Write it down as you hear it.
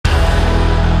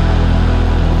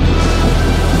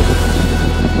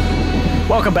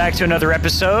welcome back to another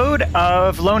episode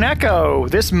of Lone Echo.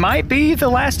 This might be the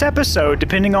last episode,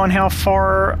 depending on how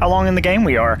far along in the game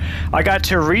we are. I got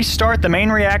to restart the main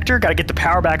reactor, got to get the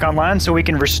power back online so we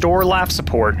can restore life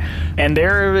support. And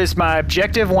there is my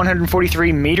objective,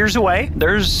 143 meters away.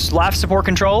 There's life support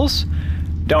controls.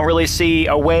 Don't really see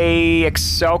a way.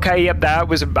 Okay, yep, that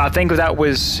was, I think that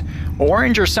was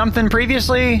orange or something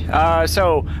previously.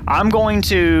 So I'm going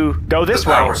to go this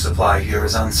way. The power supply here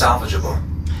is unsalvageable.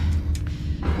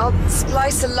 I'll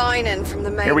splice a line in from the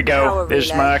main Here we go. power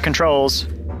There's relay. my controls.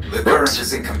 The current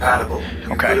is incompatible.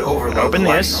 You Okay, could overload open the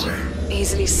lighting this. array.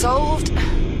 Easily solved.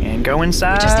 And go We just need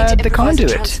inside to the improvise the conduit.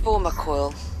 transformer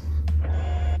coil.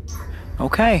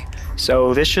 Okay,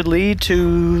 so this should lead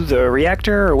to the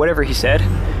reactor or whatever he said.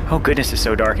 Oh goodness, it's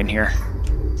so dark in here.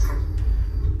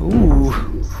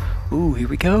 Ooh, here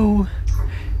we go.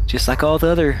 Just like all the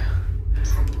other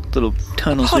little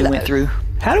tunnels we Apollo. went through.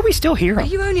 How do we still hear Are them?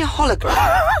 you only a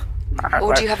hologram?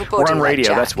 Or do you have a body We're on like radio,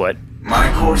 Jack? that's what.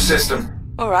 My core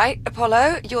system. All right,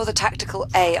 Apollo, you're the tactical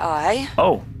AI.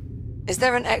 Oh, Is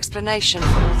there an explanation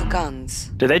for all the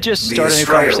guns? did they just The start a new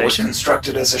Estrella was conversation?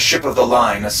 constructed as a ship of the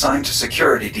line assigned to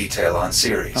security detail on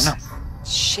Ceres. Oh no.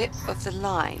 Ship of the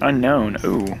line. Unknown,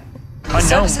 ooh. The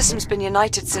solar Unknown. system's been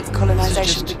united since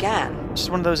colonization began.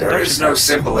 Just one of those There induction is no tests.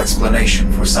 simple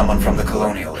explanation for someone from the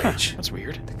colonial age. That's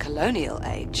weird. The colonial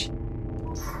age.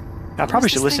 I probably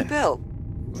Was should this thing listen. built?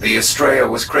 The Estrella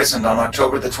was christened on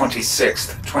October the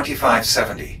 26th,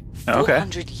 2570. Okay.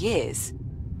 400 years.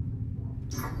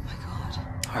 Oh my god.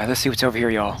 Alright, let's see what's over here,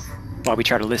 y'all. While we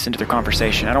try to listen to their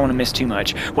conversation. I don't want to miss too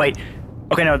much. Wait.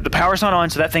 Okay, no, the power's not on,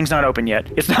 so that thing's not open yet.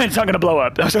 It's not gonna blow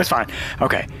up, so it's fine.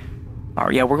 Okay.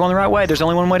 Alright, yeah, we're going the right way. There's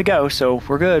only one way to go, so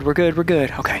we're good, we're good, we're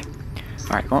good. Okay.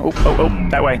 Alright, oh,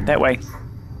 that way, that way.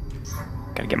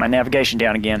 Gotta get my navigation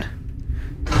down again.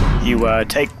 You,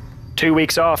 take 2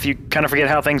 weeks off, you kind of forget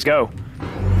how things go.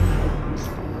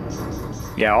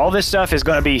 Yeah, all this stuff is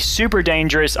going to be super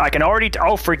dangerous. I can already,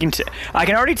 I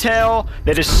can already tell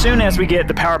that as soon as we get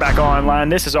the power back online,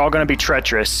 this is all going to be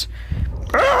treacherous.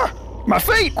 Ah, my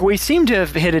feet! We seem to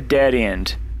have hit a dead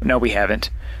end. No, we haven't.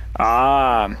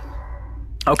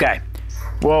 Okay.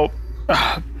 Well,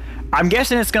 I'm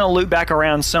guessing it's going to loop back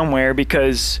around somewhere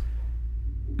because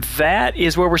that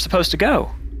is where we're supposed to go.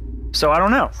 So I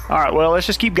don't know. All right, well, let's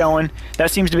just keep going.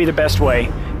 That seems to be the best way.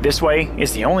 This way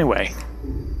is the only way.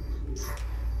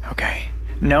 Okay.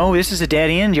 No, this is a dead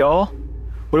end, y'all.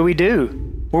 What do we do?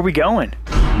 Where are we going?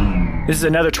 This is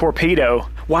another torpedo.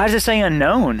 Why does it say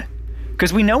unknown?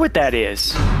 Because we know what that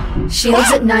is. Shields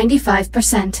at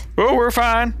 95%. Oh, we're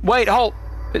fine. Wait, hold.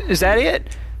 Is that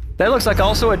it? That looks like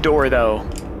also a door, though.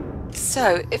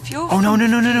 So, if you're Oh, no, from no, the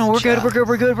no, no, no. We're good, future, we're good,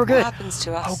 we're good, we're good. What happens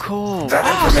to us? Oh, cool.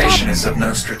 That information is of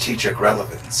no strategic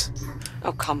relevance.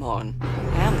 Oh, come on.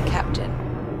 I am the captain.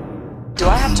 Do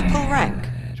I have to pull rank?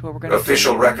 That's what we're gonna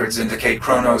Official do. records indicate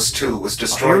Kronos 2 was here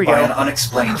destroyed we by go. an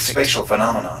unexplained Perfect. spatial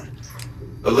phenomenon.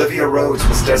 Olivia Rhodes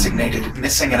was designated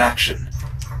missing in action.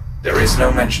 There is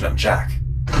no mention of Jack.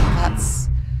 That's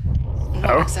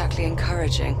not Oh. exactly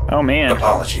encouraging. Oh, man.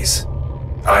 Apologies.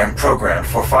 I am programmed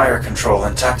for fire control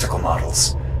and tactical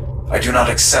models. I do not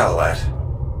excel at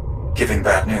giving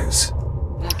bad news.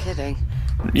 No kidding.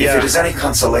 If Yeah. it is any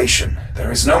consolation,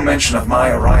 there is no mention of my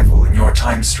arrival in your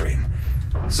time stream.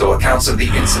 So accounts of the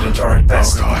incident are at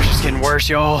best. Oh, gosh, it's getting worse,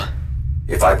 y'all.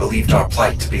 If I believed our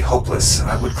plight to be hopeless,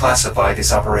 I would classify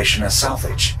this operation as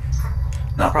salvage,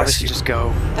 not Probably rescue. should just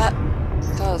go. That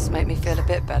does make me feel a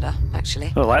bit better, actually.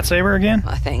 The lightsaber again?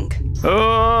 I think.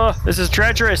 Oh, this is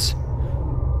treacherous.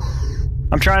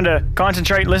 I'm trying to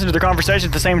concentrate and listen to their conversation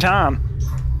at the same time.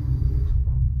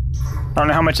 I don't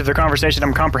know how much of their conversation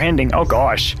I'm comprehending. Oh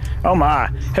gosh. Oh my.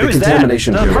 Who The is that?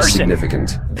 contamination Another here is person.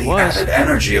 significant. The was. added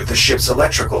energy of the ship's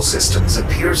electrical systems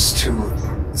appears to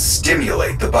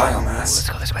stimulate the biomass. Let's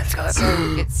go this way. Let's go that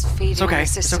way. So it's feeding okay, the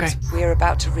it's systems okay. we're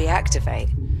about to reactivate.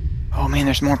 Oh man,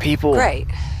 there's more people. Great.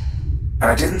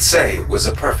 I didn't say it was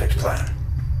a perfect plan.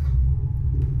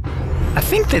 I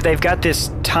think that they've got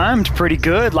this timed pretty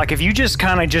good. Like if you just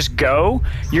kind of just go,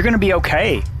 you're gonna be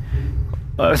okay.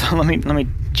 Let me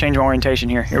change my orientation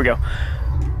here. Here we go.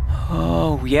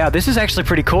 Oh yeah, this is actually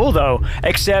pretty cool though.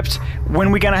 Except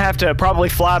when we're gonna have to probably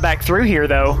fly back through here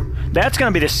though. That's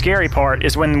gonna be the scary part,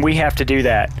 is when we have to do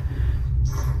that.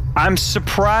 I'm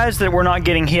surprised that we're not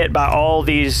getting hit by all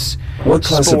these What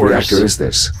class spores. of reactor is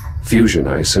this? Fusion,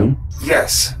 I assume?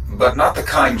 Yes, but not the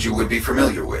kind you would be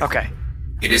familiar with. Okay.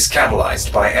 It is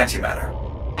catalyzed by antimatter.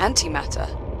 Antimatter?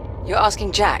 You're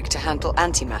asking Jack to handle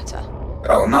antimatter?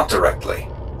 Oh, not directly.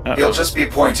 Uh-oh. He'll just be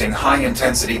pointing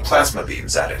high-intensity plasma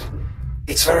beams at it.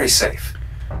 It's very safe.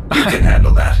 You can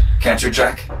handle that, can't you,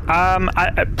 Jack?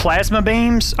 Plasma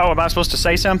beams? Oh, am I supposed to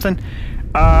say something?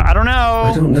 I don't know.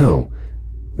 I don't know.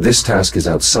 This task is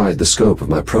outside the scope of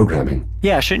my programming.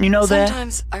 Yeah, shouldn't you know that?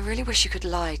 Sometimes I really wish you could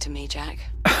lie to me, Jack.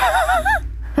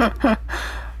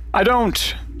 I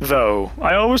don't, though.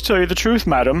 I always tell you the truth,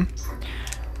 madam.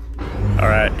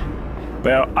 Alright.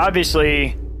 Well,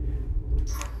 obviously,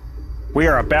 we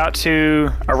are about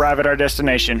to arrive at our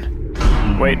destination.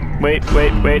 Wait,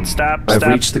 stop. I've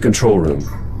reached the control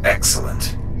room.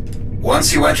 Excellent.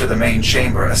 Once you enter the main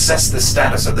chamber, assess the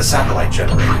status of the satellite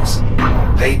generators.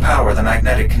 They power the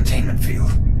magnetic containment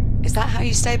field. Is that how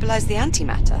you stabilize the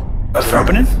antimatter?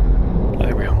 Affirmative. Oh,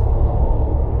 there we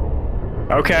go.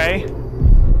 Okay.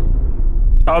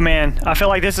 Oh man, I feel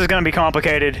like this is gonna be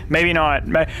complicated. Maybe not.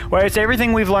 Well, it's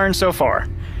everything we've learned so far.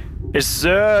 There's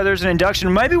an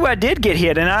induction. Maybe I did get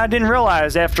hit and I didn't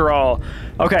realize after all.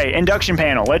 Okay, induction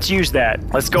panel. Let's use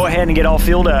that. Let's go ahead and get all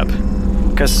filled up.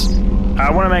 Because I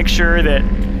want to make sure that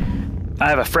I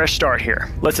have a fresh start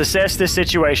here. Let's assess this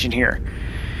situation here.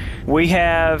 We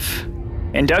have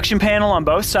induction panel on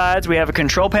both sides. We have a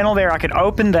control panel there. I could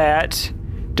open that.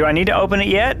 Do I need to open it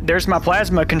yet? There's my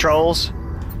plasma controls.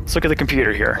 Let's look at the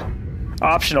computer here.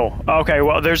 Optional. Okay,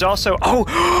 well, there's also...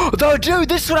 Oh, dude,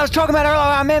 this is what I was talking about earlier.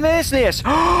 I missed this.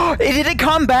 Did it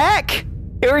come back?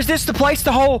 Or is this the place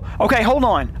to hold... Okay, hold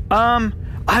on.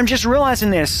 I'm just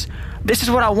realizing this. This is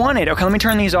what I wanted. Okay, let me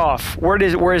turn these off. Where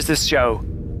is this show?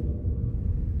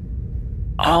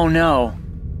 Oh, no.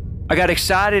 I got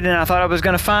excited and I thought I was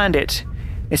going to find it.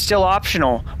 It's still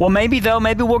optional. Well, maybe, though.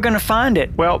 Maybe we're going to find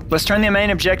it. Well, let's turn the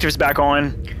main objectives back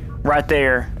on. Right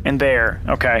there and there.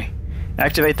 Okay.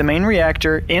 Activate the main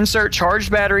reactor. Insert charged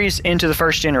batteries into the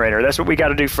first generator. That's what we got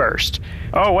to do first.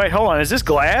 Oh, wait, hold on. Is this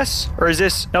glass? Or is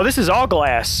this... No, this is all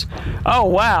glass. Oh,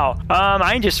 wow.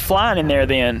 I ain't just flying in there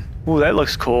then. Ooh, that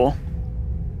looks cool.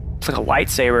 It's like a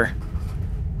lightsaber.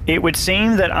 It would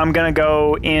seem that I'm gonna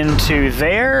go into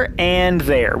there and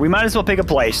there. We might as well pick a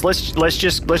place. Let's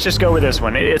just go with this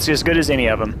one. It's as good as any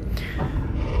of them.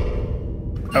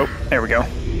 Oh, there we go.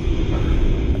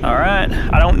 All right.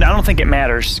 I don't think it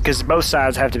matters because both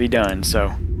sides have to be done.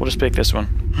 So we'll just pick this one.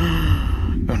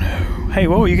 Oh no. Hey,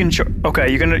 whoa! You can.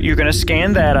 Okay, you're gonna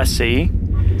scan that. I see.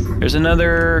 There's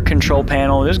another control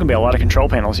panel. There's gonna be a lot of control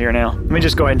panels here now. Let me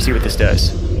just go ahead and see what this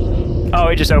does. Oh,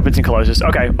 it just opens and closes.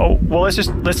 Okay. Oh, well, let's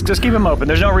just keep them open.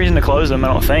 There's no reason to close them, I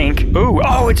don't think. Ooh.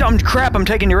 Oh, crap. I'm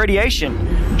taking the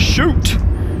radiation. Shoot.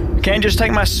 Can't just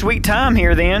take my sweet time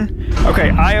here then. Okay.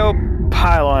 IO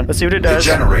pylon. Let's see what it does.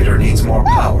 The generator needs more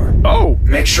power. Oh.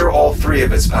 Make sure all 3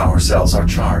 of its power cells are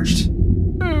charged.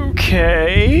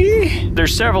 Okay.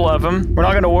 There's several of them. We're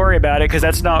not going to worry about it because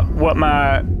that's not what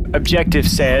my objective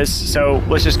says. So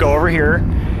let's just go over here.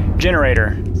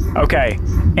 Generator. Okay.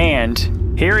 And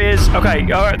here is... Okay.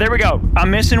 All right, there we go.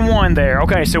 I'm missing one there.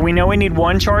 Okay. So we know we need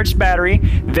 1 charged battery.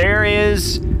 There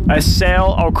is a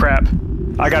cell. Oh, crap.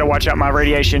 I got to watch out my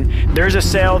radiation. There's a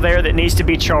cell there that needs to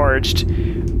be charged. We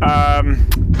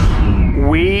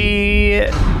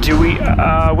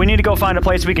need to go find a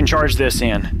place we can charge this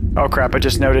in. Oh crap, I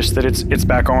just noticed that it's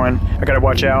back on. I gotta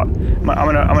watch out. I'm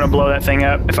gonna blow that thing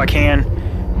up if I can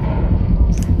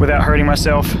without hurting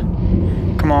myself.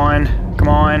 Come on.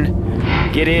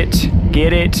 Get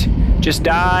it. Just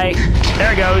die.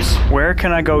 There it goes. Where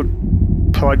can I go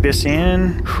plug this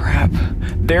in? Crap.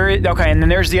 Okay, and then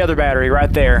there's the other battery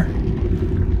right there.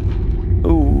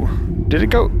 Ooh. Did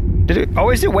it go? Oh,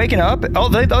 is it waking up? Oh,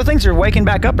 those things are waking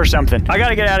back up or something. I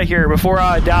gotta get out of here before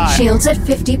I die. Shields at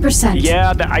 50%.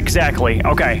 Yeah, exactly.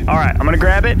 Okay, all right. I'm gonna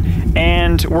grab it,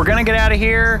 and we're gonna get out of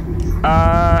here.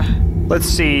 Let's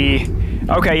see.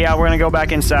 Okay, yeah, we're gonna go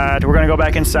back inside.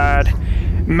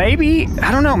 Maybe,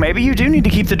 I don't know, maybe you do need to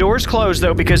keep the doors closed,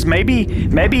 though, because maybe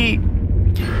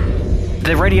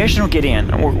the radiation will get in.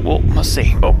 Let's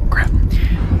see. Oh, crap.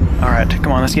 All right,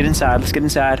 come on, let's get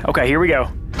inside. Okay, here we go.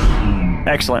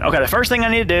 Excellent. Okay, the first thing I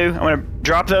need to do, I'm going to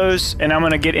drop those, and I'm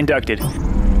going to get inducted.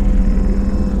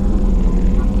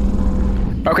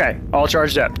 Okay, all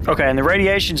charged up. Okay, and the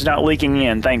radiation's not leaking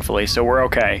in, thankfully, so we're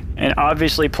okay. And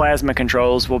obviously, plasma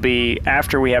controls will be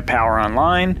after we have power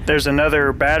online. There's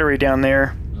another battery down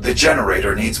there. The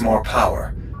generator needs more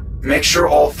power. Make sure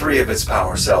all 3 of its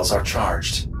power cells are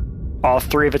charged. All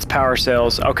 3 of its power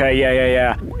cells. Okay,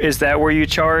 yeah. Is that where you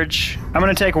charge? I'm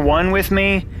going to take 1 with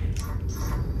me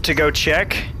to go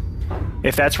check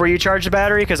if that's where you charge the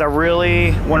battery, because I really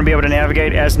want to be able to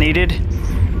navigate as needed.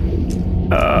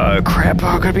 Crap.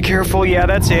 Oh, gotta be careful. Yeah,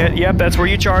 that's it. Yep, that's where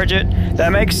you charge it.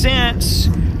 That makes sense.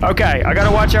 Okay, I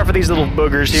gotta watch out for these little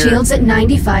boogers here. Shields at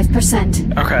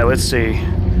 95%. Okay, let's see.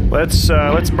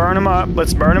 Let's burn them up.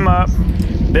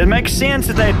 It makes sense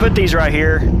that they put these right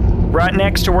here, right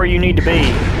next to where you need to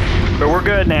be. But we're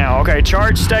good now. Okay,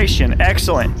 charge station.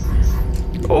 Excellent.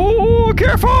 Oh,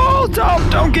 careful!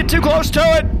 Don't get too close to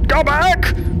it. Go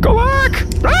back. Go back.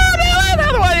 Ah,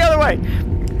 the other way.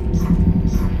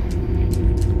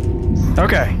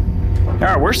 Okay. All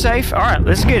right, we're safe. All right,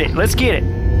 let's get it. Let's get it.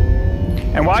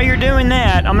 And while you're doing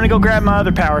that, I'm gonna go grab my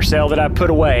other power cell that I put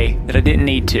away that I didn't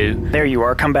need to. There you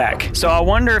are, come back. So I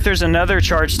wonder if there's another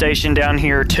charge station down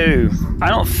here too.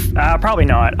 Probably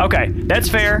not. Okay, that's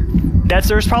fair.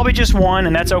 There's probably just one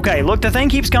and that's okay. Look, the thing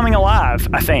keeps coming alive,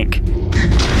 I think.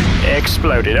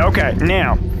 Exploded, okay,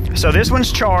 now. So this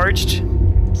one's charged.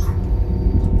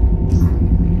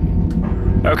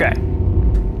 Okay,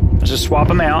 let's just swap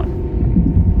them out.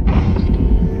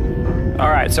 All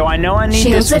right, so I know I need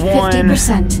Shields this at one.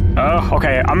 50%. Oh,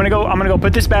 okay. I'm gonna go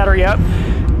put this battery up,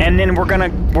 and then we're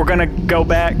gonna go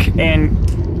back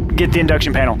and get the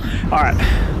induction panel. All right,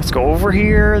 let's go over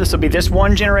here. This will be this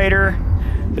one generator.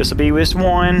 This will be this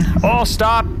one. Oh,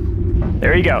 stop!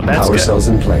 There you go. That's Power good. cells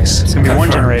in place. It's gonna be one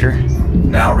Confirmed. generator.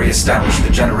 Now re-establish the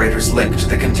generator's link to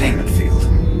the containment field.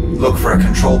 Look for a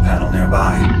control panel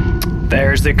nearby.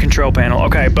 There's the control panel.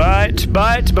 Okay, but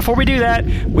before we do that,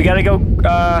 we gotta go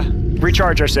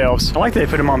recharge ourselves. I like that they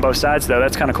put them on both sides though.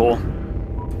 That's kind of cool.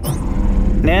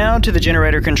 Now to the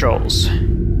generator controls.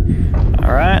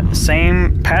 All right,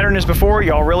 same pattern as before.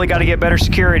 Y'all really got to get better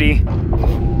security.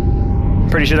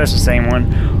 Pretty sure that's the same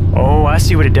one. Oh, I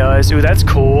see what it does. Ooh, that's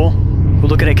cool. Ooh,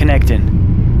 look at it connecting.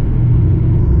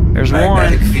 There's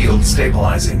Magnetic one. field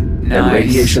stabilizing. And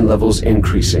radiation levels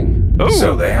increasing. Ooh.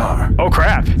 So they are. Oh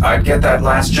crap. I'd get that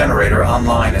last generator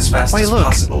online as fast Wait, as look.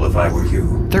 possible if I were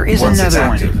you. There is Once it's another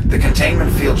one. active, the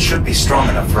containment field should be strong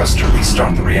enough for us to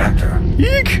restart the reactor.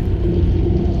 Eek.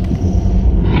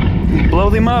 Blow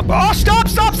them up. Oh, stop!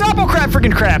 Oh crap,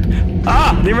 freaking crap.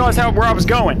 Ah, didn't realize where I was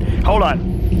going. Hold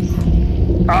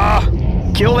on. Ah,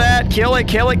 kill that, kill it.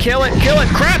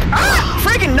 Crap! Ah,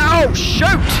 freaking no,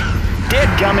 shoot! Dead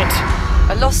gummit.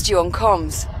 I lost you on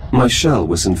comms. My shell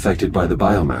was infected by the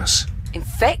biomass.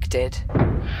 Infected?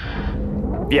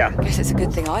 Yeah. Guess it's a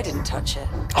good thing I didn't touch it.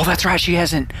 Oh, that's right. She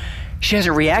hasn't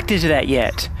reacted to that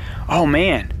yet. Oh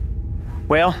man.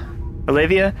 Well,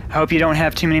 Olivia, I hope you don't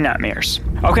have too many nightmares.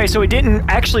 Okay, so it didn't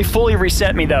actually fully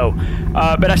reset me though,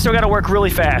 but I still got to work really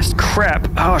fast. Crap.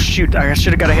 Oh shoot, I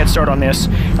should have got a head start on this.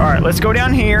 All right, let's go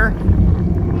down here.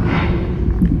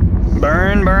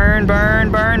 Burn,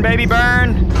 baby,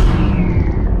 burn.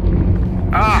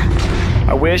 Ah,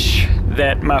 I wish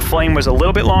that my flame was a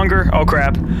little bit longer. Oh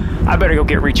crap, I better go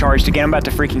get recharged again. I'm about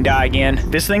to freaking die again.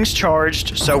 This thing's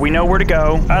charged, so we know where to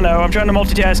go. I know, I'm trying to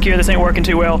multitask here. This ain't working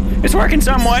too well. It's working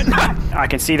somewhat. I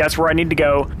can see that's where I need to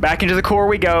go. Back into the core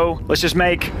we go. Let's just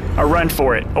make a run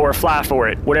for it, or a fly for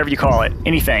it, whatever you call it.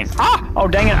 Anything. Ah, oh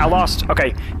dang it, I lost.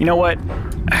 Okay, you know what?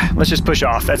 Let's just push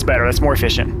off. That's better, that's more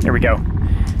efficient. There we go.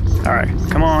 All right,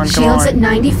 come on. Shields at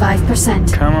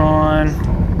 95%.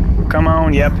 Come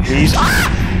on, yep, he's...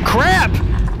 Ah! Crap!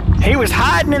 He was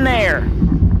hiding in there!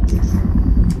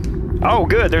 Oh,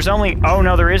 good, there's only... Oh,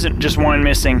 no, there isn't just one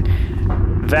missing.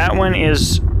 That one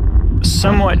is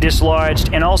somewhat dislodged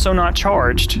and also not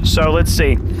charged. So, let's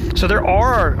see. So, there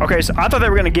are... Okay, so I thought they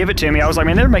were going to give it to me. I was like,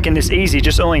 man, they're making this easy.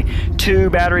 Just only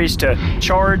 2 batteries to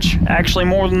charge. Actually,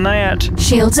 more than that.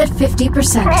 Shields at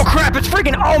 50%. Oh, crap, it's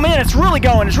freaking... Oh, man, it's really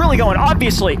going,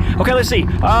 obviously. Okay, let's see.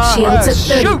 Shields at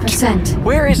 30%. Shoot!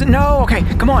 Where is it? No, okay,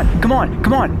 come on.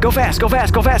 Go fast. This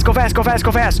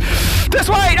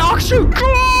way! Oh, shoot!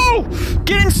 Go!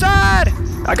 Get inside!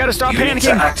 I gotta stop You need to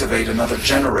panicking. activate another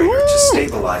generator to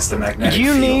stabilize the magnetic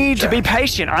You field. need to be Jack.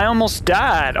 patient. I almost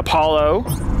died, Apollo.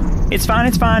 It's fine.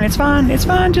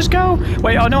 Just go.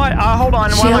 Wait, oh no, hold on.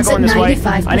 Why am I Shields going at this way?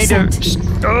 95%. I need to...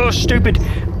 Oh, stupid.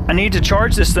 I need to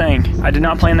charge this thing. I did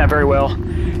not plan that very well.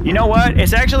 You know what?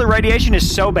 It's actually, radiation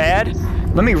is so bad.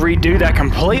 Let me redo that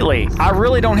completely. I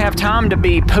really don't have time to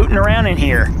be pooting around in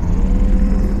here.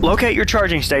 Locate your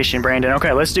charging station, Brandon.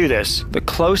 Okay, let's do this. The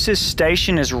closest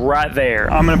station is right there.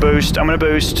 I'm gonna boost.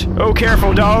 Oh,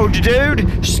 careful, dog,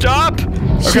 dude. Stop.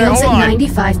 Okay, Shields hold at on.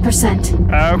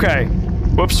 95%. Okay.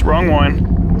 Whoops, wrong one.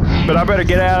 But I better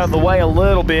get out of the way a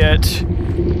little bit.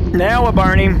 Now we'll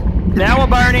burn him.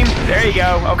 There you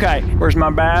go. Okay. Where's my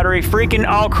battery? Freaking,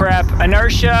 oh crap.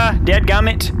 Inertia. Dead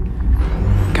gummit.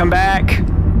 Come back.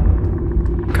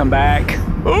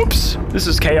 Oops. This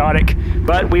is chaotic.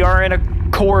 But we are in a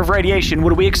core of radiation.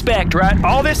 What do we expect, right?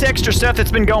 All this extra stuff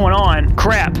that's been going on.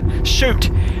 Crap. Shoot.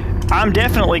 I'm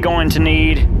definitely going to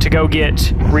need to go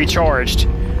get recharged.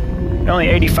 Only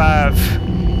 85...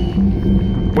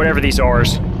 whatever these are.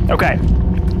 Okay.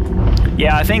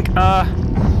 Yeah, I think,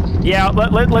 Yeah,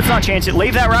 let's not chance it.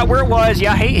 Leave that right where it was.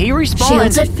 Yeah, he respawned.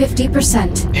 Shields at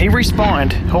 50%. He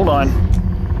respawned. Hold on.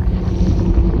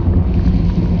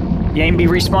 You ain't be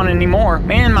respawning anymore.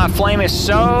 Man, my flame is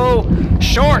so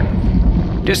short.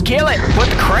 Just kill it. What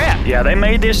the crap? Yeah, they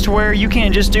made this to where you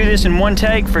can't just do this in one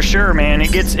take for sure, man.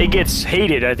 It gets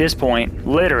heated at this point,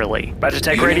 literally. About to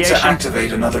take You radiation. need to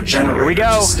activate another generator Here we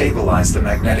go. to stabilize the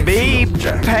magnetic Be field,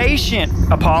 Jack. patient,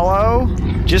 Apollo.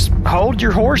 Just hold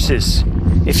your horses.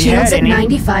 If you Shields had at any.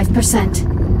 95%.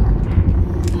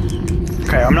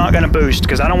 Okay, I'm not gonna boost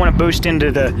because I don't want to boost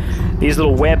into these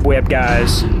little web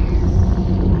guys.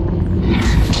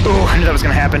 Oh, I knew that was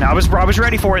gonna happen. I was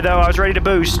ready for it though. I was ready to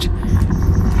boost.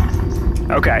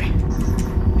 Okay,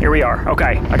 here we are.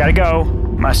 Okay, I gotta go.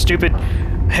 My stupid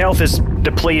health is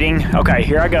depleting. Okay,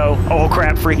 here I go. Oh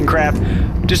crap! Freaking crap!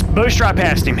 Just boost right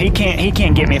past him. He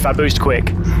can't get me if I boost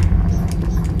quick.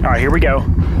 All right, here we go.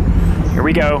 Here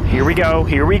we go. Here we go.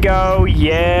 Here we go.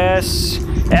 Yes,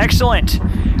 excellent.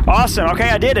 Awesome. Okay,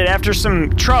 I did it after some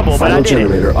trouble, but I did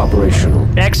generator operational.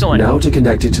 Excellent. Now to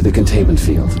connect it to the containment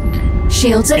field.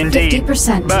 Shields at Indeed.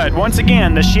 50%. But once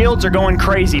again, the shields are going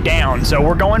crazy down, so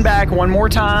we're going back one more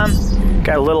time.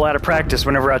 Got a little out of practice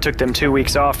whenever I took them 2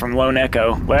 weeks off from Lone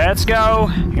Echo. Let's go.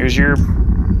 Here's your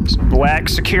black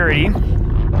security.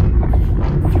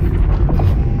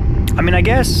 I mean, I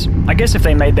guess if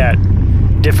they made that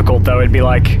difficult, though, it'd be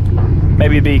like,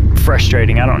 maybe it'd be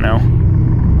frustrating. I don't know.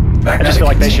 I just feel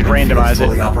like they should randomize it.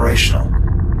 Fully operational.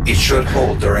 It should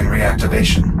hold during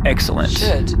reactivation. Excellent.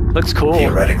 Should. Looks cool.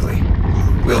 Theoretically.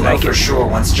 We'll know for sure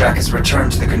once Jack has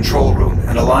returned to the control room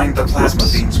and aligned the plasma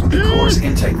beams with the core's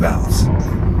intake valves.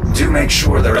 Do make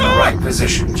sure they're in the right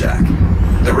position, Jack.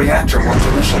 The reactor won't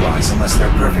initialize unless they're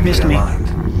perfectly Missed me. aligned.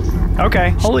 Okay,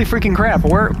 holy freaking crap.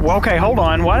 Okay, hold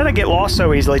on. Why did I get lost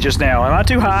so easily just now? Am I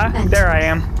too high? There I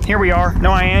am. Here we are. No,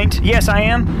 I ain't. Yes, I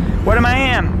am. What am I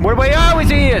am? Where do I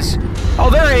always is? Oh,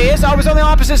 there he is. I was on the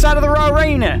opposite side of the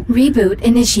arena. Reboot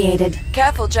initiated.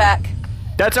 Careful, Jack.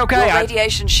 That's okay. Your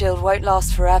radiation shield won't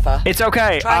last forever. It's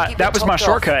okay. Try and keep That it was my topped off.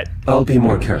 shortcut. I'll be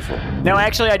more careful. No,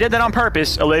 actually, I did that on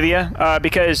purpose, Olivia,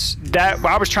 because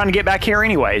I was trying to get back here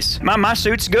anyways. My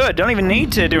suit's good. Don't even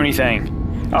need to do anything.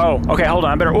 Oh, okay, hold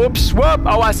on. I better, whoops, whoop.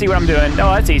 Oh, I see what I'm doing.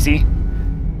 Oh, that's easy.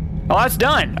 Oh, that's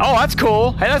done. Oh, that's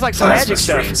cool. Hey, that's like some Plasma magic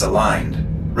stuff. streams aligned.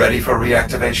 Ready for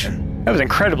reactivation. That was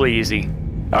incredibly easy.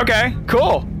 Okay,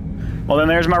 cool. Well, then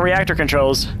there's my reactor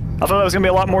controls. I thought that was going to be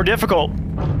a lot more difficult.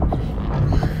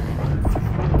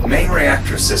 Main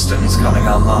reactor systems coming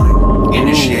online.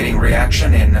 Initiating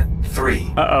reaction in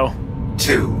 3, Uh-oh.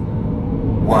 2,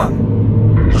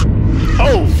 1.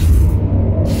 Oh!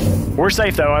 We're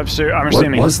safe, though, I'm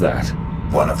assuming. What was that?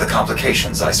 One of the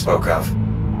complications I spoke of.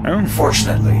 Oh.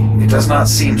 Fortunately, it does not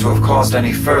seem to have caused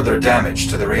any further damage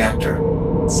to the reactor.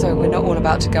 So we're not all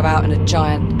about to go out in a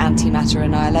giant antimatter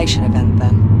annihilation event,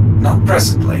 then? Not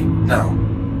presently, no.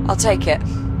 I'll take it.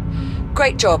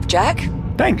 Great job, Jack.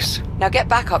 Thanks. Now get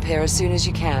back up here as soon as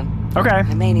you can. Okay.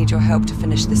 I may need your help to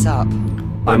finish this up.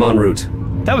 I'm en route.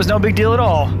 That was no big deal at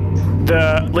all.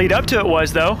 The lead up to it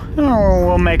was, though. Oh,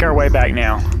 we'll make our way back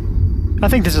now. I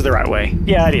think this is the right way.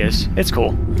 Yeah, it is. It's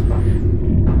cool.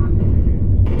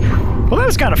 Well, that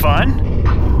was kind of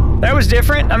fun. That was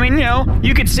different. I mean,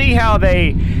 you could see how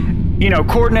they,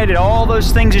 coordinated all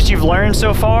those things that you've learned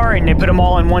so far, and they put them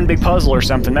all in one big puzzle or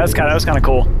something. That was kind of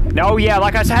cool. No, yeah,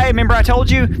 like I said, hey, remember I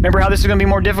told you? Remember how this is going to be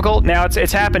more difficult? Now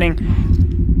it's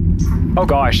happening. Oh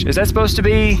gosh, is that supposed to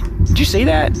be? Did you see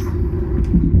that?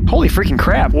 Holy freaking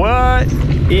crap! What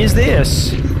is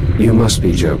this? You must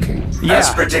be joking. Yeah,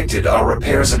 As predicted, our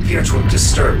repairs appear to have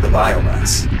disturbed the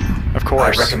biomass. of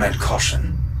course. I recommend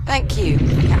caution. Thank you,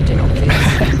 Captain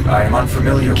Obvious. I am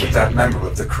unfamiliar with that member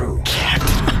of the crew.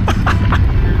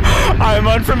 I'm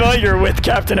unfamiliar with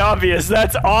Captain Obvious.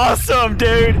 That's awesome,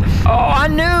 dude. Oh, I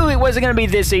knew it wasn't going to be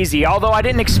this easy, although I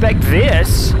didn't expect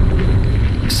this.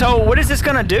 So what is this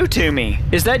going to do to me?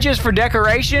 Is that just for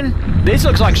decoration? This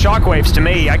looks like shockwaves to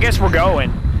me. I guess we're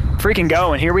going. Freaking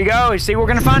going. Here we go. You see, we're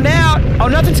going to find out. Oh,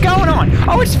 nothing's going on.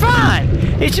 Oh, it's fine.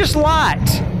 It's just light.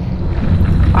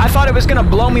 I thought it was going to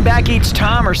blow me back each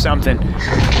time or something.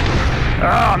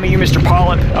 Oh, me, you, Mr.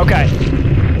 Polyp. Okay.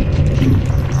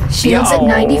 Shields at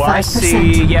 95%. I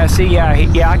see.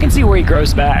 Yeah, I can see where he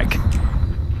grows back.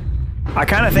 I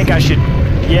kind of think I should...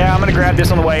 Yeah, I'm going to grab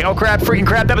this on the way. Oh, crap, freaking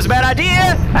crap, that was a bad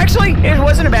idea! Actually, it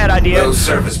wasn't a bad idea. Those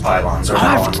service pylons are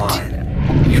now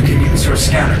online. You can use your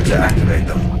scanner to activate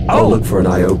them. I'll look for an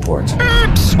I.O. port.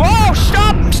 Oops! Whoa,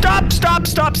 stop! Stop!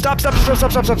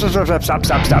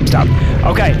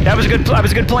 Okay, that was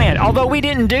a good plan. Although we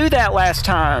didn't do that last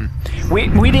time.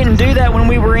 We didn't do that when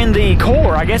we were in the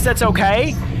core. I guess that's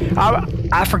okay.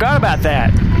 I forgot about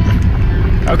that.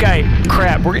 Okay,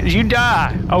 crap. You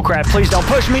die. Oh crap! Please don't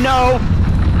push me. No.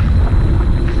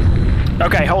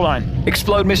 Okay, hold on.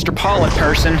 Explode Mr. Pollitt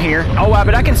person here. Oh,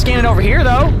 but I can scan it over here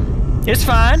though. It's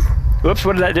fine. Whoops!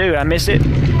 What did that do? I missed it.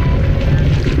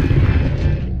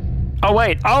 Oh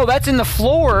wait, oh that's in the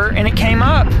floor and it came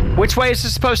up. Which way is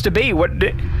this supposed to be?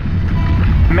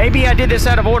 Maybe I did this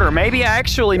out of order. Maybe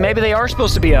they are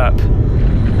supposed to be up.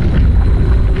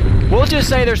 We'll just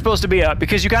say they're supposed to be up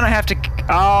because you kind of have to,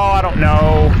 oh, I don't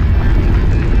know.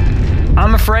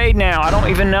 I'm afraid now, I don't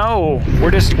even know.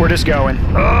 We're just going.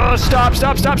 Oh, stop.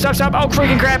 Oh,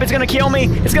 freaking crap, it's gonna kill me.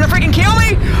 It's gonna freaking kill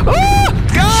me. Oh,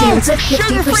 go, Shields at 50%. shoot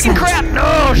the freaking crap.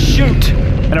 No, shoot.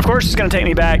 And of course it's gonna take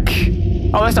me back.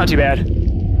 Oh, that's not too bad.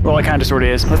 Well, it kind of sort of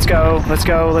is. Let's go. I'm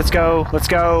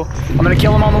gonna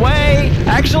kill him on the way.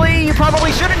 Actually, you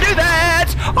probably shouldn't do that.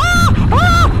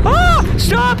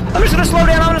 Stop. I'm just gonna slow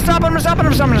down. I'm gonna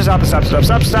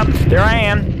stop. There I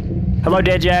am. Hello,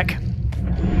 Dead Jack.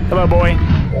 Hello, boy.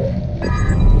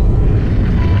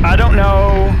 I don't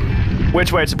know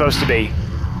which way it's supposed to be.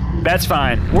 That's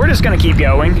fine. We're just gonna keep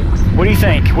going. What do you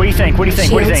think? Shields at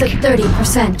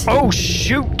 30%. Oh,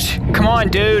 shoot. Come on,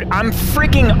 dude. I'm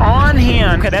freaking on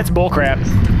him. Okay, that's bullcrap.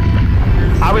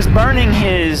 I was burning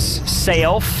his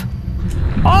self.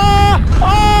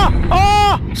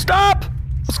 Stop.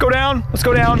 Let's go down.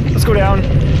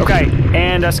 Okay,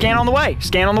 and scan on the way.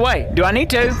 Do I need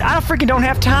to? I freaking don't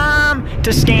have time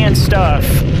to scan stuff.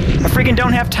 I freaking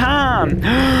don't have time.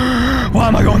 Why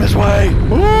am I going this way?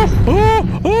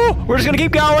 We're just gonna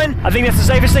keep going. I think that's the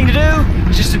safest thing to do,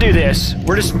 just to do this.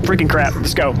 We're just freaking crap.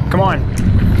 Let's go. Come on.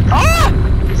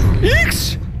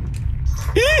 Eeks!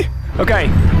 Okay.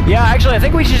 Yeah, actually, I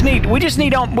think we just need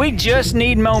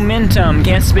momentum.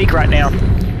 Can't speak right now.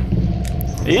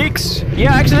 Eeks.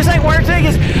 Yeah, actually, this ain't working.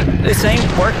 This ain't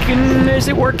working. Is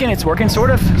it working? It's working, sort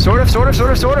of.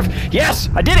 Yes,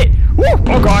 I did it. Woo!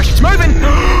 Oh gosh, it's moving.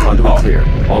 Conduit clear.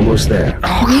 Almost there.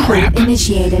 Oh crap!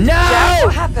 Initiated. No! Jack,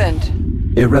 what happened?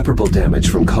 Irreparable damage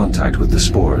from contact with the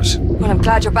spores. Well, I'm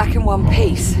glad you're back in one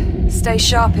piece. Stay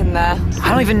sharp in there. I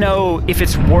don't even know if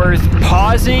it's worth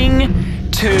pausing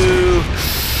to...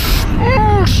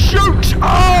 Oh, shoot!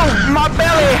 Oh, my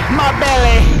belly!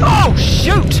 Oh,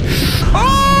 shoot!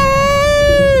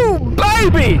 Oh,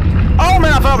 baby! Oh,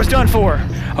 man, I thought I was done for.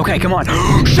 Okay, come on.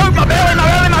 Shoot, my belly!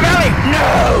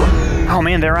 No! Oh,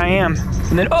 man, there I am.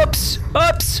 And then, oops! Oh,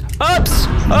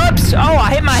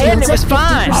 I hit my head and it was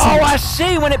fine. Oh, I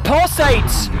see when it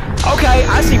pulsates. Okay,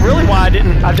 I see really why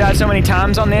I've died so many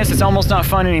times on this, it's almost not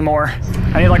fun anymore.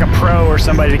 I need like a pro or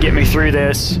somebody to get me through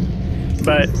this.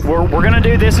 But we're gonna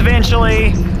do this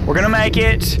eventually. We're gonna make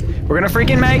it. We're gonna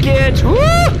freaking make it. Woo!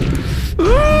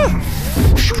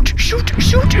 Shoot.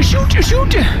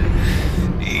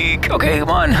 Okay, come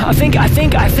on. I think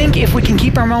if we can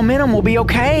keep our momentum, we'll be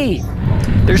okay.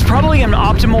 There's probably an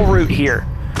optimal route here.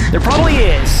 There probably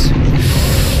is.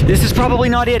 This is probably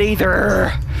not it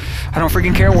either. I don't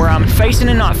freaking care where I'm facing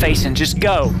and not facing. Just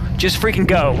go. Just freaking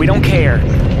go. We don't care.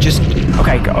 Just,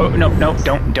 okay, go. Oh, no,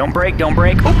 don't break.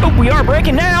 Oh, we are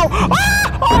breaking now.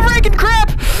 Oh, freaking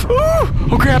crap.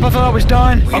 Oh, crap, I thought I was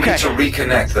done. We need to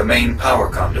reconnect the main power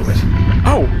conduit.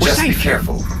 Oh, we're Just safe. be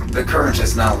careful. The current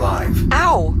is now live.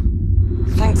 Ow!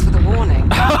 Thanks for the warning.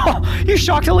 Oh, you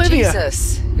shocked Olivia.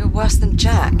 Jesus, you're worse than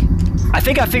Jack. I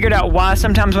think I figured out why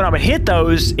sometimes when I would hit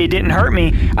those, it didn't hurt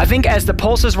me. I think as the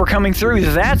pulses were coming through,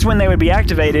 that's when they would be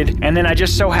activated, and then I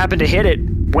just so happened to hit it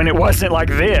when it wasn't like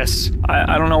this.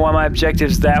 I don't know why my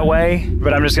objective's that way,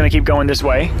 but I'm just gonna keep going this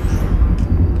way.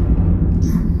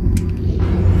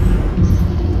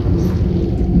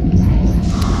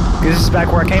 This is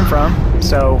back where I came from,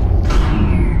 so...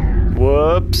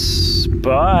 Whoops,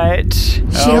 but...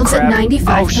 Shields at 95%.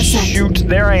 Oh, shoot,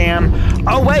 there I am.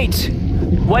 Oh, wait,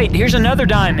 here's another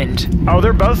diamond. Oh,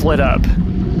 they're both lit up.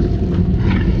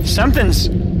 Something's...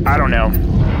 I don't know.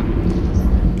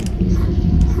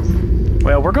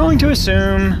 Well, we're going to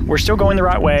assume we're still going the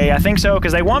right way. I think so,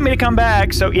 because they want me to come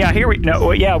back. So, yeah, here we...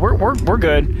 No, yeah, we're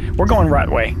good. We're going right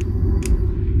way.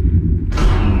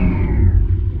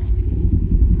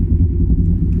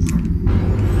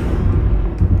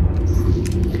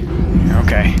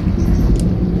 Okay.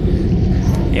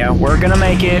 Yeah, we're gonna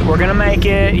make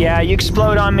it. Yeah, you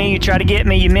explode on me. You try to get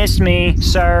me. You missed me,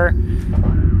 sir.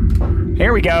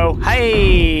 Here we go.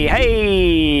 Hey,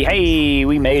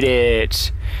 we made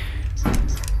it.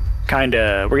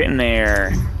 Kinda. We're getting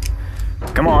there.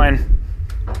 Come on.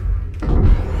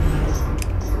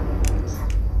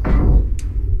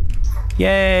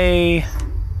 Yay.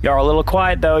 Y'all are a little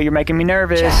quiet, though. You're making me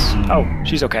nervous. Jack. Oh,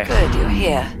 she's okay. Good, you're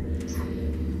here.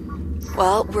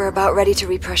 Well, we're about ready to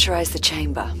repressurize the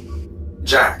chamber.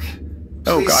 Jack,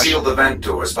 Oh, please gosh. seal the vent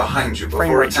doors behind you Frame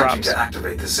before rate attempting drops. to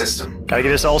activate the system. Gotta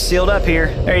get us all sealed up here.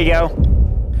 There you go.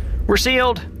 We're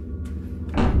sealed.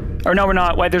 Or no, we're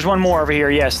not. Wait, there's one more over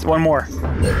here. Yes, one more.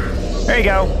 There you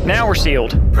go. Now we're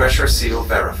sealed. Pressure seal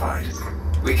verified.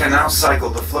 We can now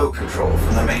cycle the flow control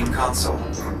from the main console.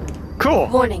 Cool.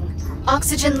 Warning.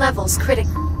 Oxygen levels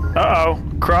critical. Uh-oh.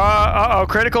 Uh-oh,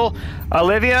 critical.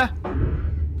 Olivia?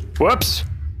 Whoops.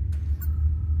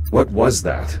 What was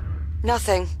that?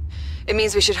 Nothing. It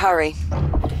means we should hurry.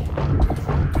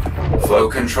 Flow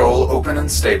control open and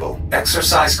stable.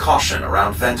 Exercise caution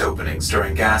around vent openings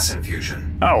during gas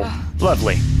infusion. Oh,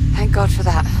 lovely. Thank God for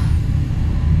that.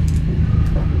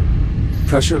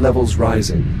 Pressure levels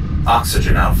rising.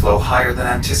 Oxygen outflow higher than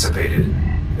anticipated.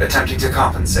 Attempting to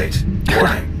compensate.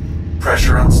 Warning.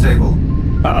 Pressure unstable.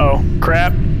 Uh-oh.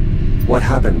 Crap. What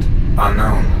happened?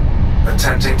 Unknown.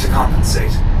 Attempting to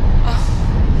compensate.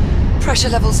 Pressure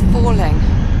levels falling.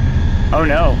 Oh,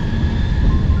 no.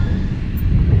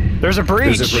 There's a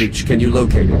breach. There's a breach. Can you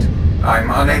locate it? I'm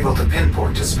unable to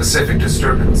pinpoint a specific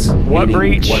disturbance. What Meaning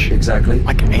breach? What exactly?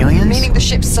 Like aliens? Meaning the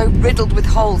ship's so riddled with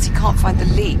holes he can't find the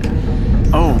leak.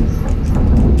 Oh.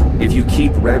 If you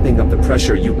keep ramping up the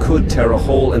pressure, you could tear a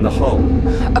hole in the hull.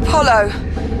 Apollo!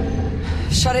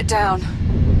 Shut it down.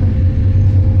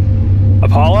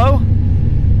 Apollo?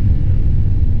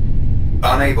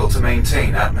 Unable to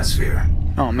maintain atmosphere.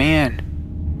 Oh, man.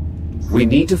 We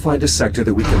need to find a sector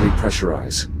that we can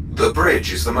repressurize. The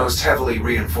bridge is the most heavily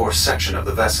reinforced section of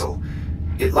the vessel.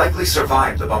 It likely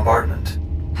survived the bombardment.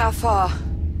 How far?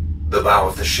 The bow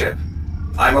of the ship.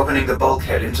 I'm opening the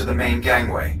bulkhead into the main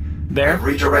gangway. There? I've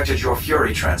redirected your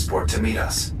Fury transport to meet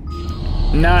us.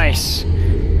 Nice.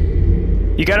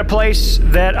 You got a place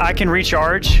that I can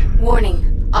recharge?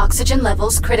 Warning. Oxygen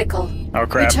levels critical. Oh,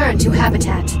 crap. Return to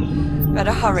habitat.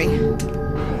 Better hurry.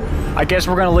 I guess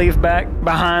we're gonna leave back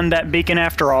behind that beacon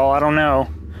after all. I don't know.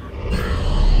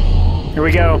 Here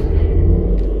we go.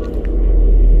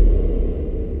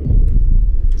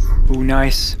 Ooh,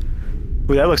 nice.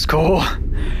 Ooh, that looks cool.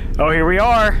 Oh, here we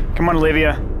are. Come on,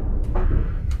 Olivia.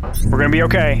 We're gonna be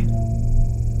okay.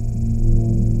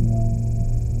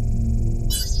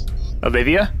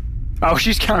 Olivia? Oh,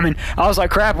 she's coming. I was like,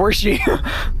 crap, where's she?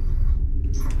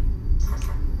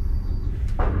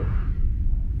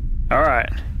 Alright.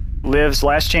 Liv's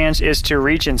last chance is to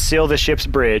reach and seal the ship's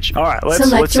bridge. Alright, let's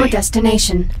Select your see.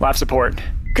 destination. Life support.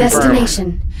 Confirm.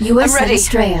 Destination. USS ready.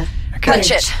 Estrella. Punch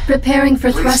Bridge. it. Preparing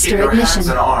for Please keep thruster your ignition. hands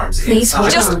and arms Please inside.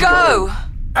 hold Just on. go!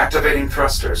 Activating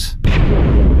thrusters.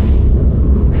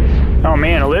 Oh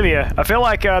man, Olivia. I feel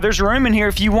like there's room in here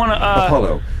if you want to,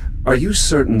 Apollo, are you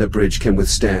certain the bridge can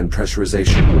withstand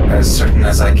pressurization? As certain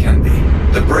as I can be.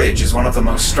 The bridge is one of the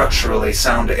most structurally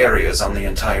sound areas on the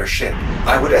entire ship.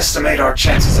 I would estimate our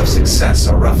chances of success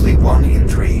are roughly 1 in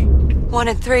 3. 1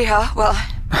 in 3, huh? Well,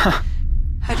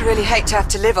 I'd really hate to have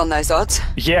to live on those odds.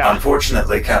 yeah.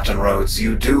 Unfortunately, Captain Rhodes,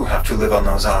 you do have to live on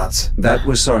those odds. That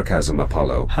was sarcasm,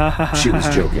 Apollo. She was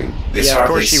joking. This Yeah, of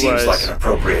hardly course she seems was. like an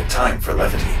appropriate time for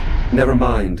levity. Never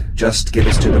mind. Just get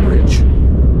us to the bridge.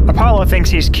 Apollo thinks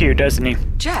he's cute, doesn't he?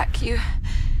 Jack, you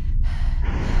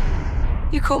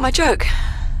caught my joke.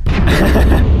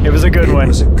 It was a good It one.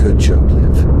 was a good joke,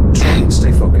 Liv. Try and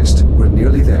stay focused. We're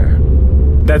nearly there.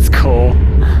 That's cool.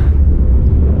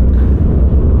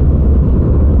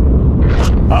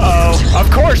 Uh-oh.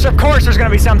 Of course there's gonna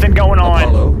be something going on.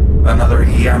 Apollo, Another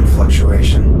EM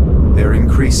fluctuation. They're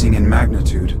increasing in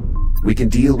magnitude. we can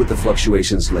deal with the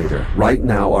fluctuations later. Right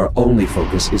now, our only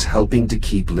focus is helping to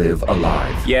keep Liv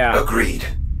alive. Yeah. Agreed.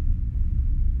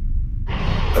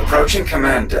 Approaching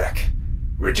command deck.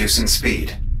 Reducing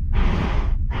speed.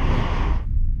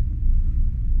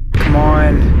 Come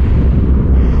on.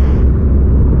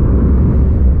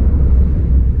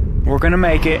 We're gonna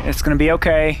make it. It's gonna be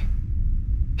okay.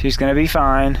 She's gonna be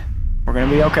fine. We're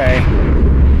gonna be okay.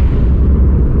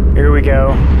 Here we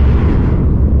go.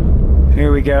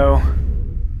 Here we go.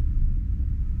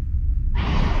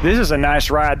 This is a nice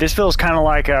ride. This feels kind of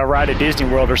like a ride at Disney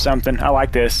World or something. I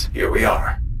like this. Here we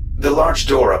are. The large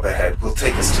door up ahead will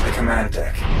take us to the command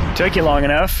deck. Took you long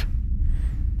enough.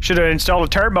 Should have installed a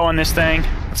turbo on this thing.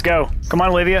 Let's go. Come on,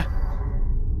 Olivia.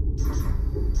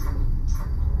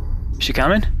 Is she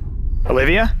coming?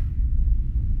 Olivia?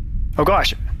 Oh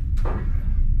gosh.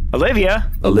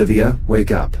 Olivia? Olivia,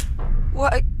 wake up.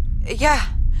 What? Yeah,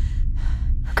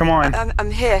 Come on.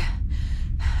 I'm here.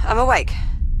 I'm awake.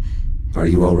 Are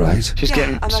you all right? She's Yeah,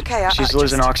 getting. I'm okay. She's I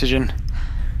losing just- oxygen.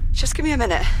 Just give me a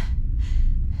minute.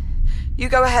 You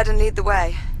go ahead and lead the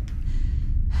way.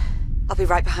 I'll be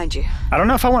right behind you. I don't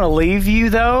know if I want to leave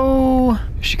you, though.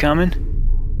 Is she coming?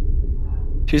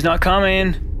 She's not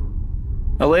coming.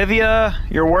 Olivia,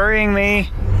 you're worrying me.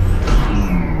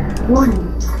 Warning.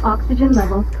 Oxygen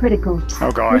levels critical.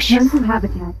 Oh, gosh. Return to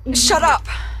habitat. Shut up!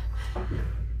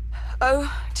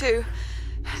 Oh, 2.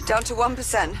 Down to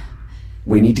 1%.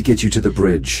 We need to get you to the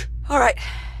bridge. All right,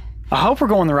 I hope we're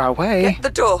going the right way. get the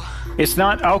door. It's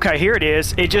not... Okay, here it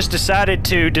is. It just decided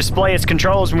to display its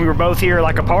controls when we were both here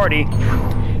like a party.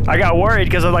 I got worried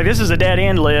because I was like, this is a dead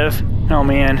end, Liv. Oh,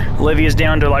 man. Olivia's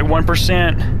down to like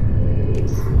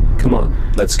 1%. Come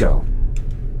on, let's go.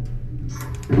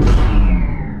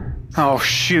 Oh,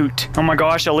 shoot. Oh, my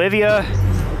gosh, Olivia.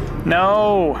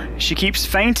 No. She keeps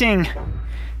fainting.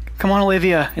 Come on,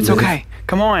 Olivia. It's Liv. okay.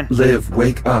 Come on. Liv,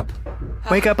 wake up.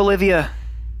 Wake up, Olivia.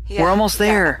 Yeah, We're almost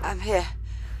there. Yeah, I'm here.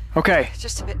 Okay.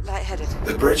 Just a bit lightheaded.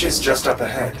 The bridge is just up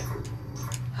ahead.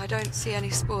 I don't see any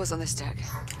spores on this deck.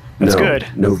 That's No, good.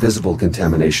 no visible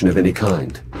contamination of any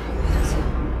kind.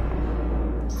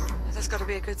 There's got to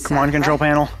be a good Come on, sign, control right?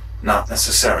 panel. Not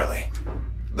necessarily.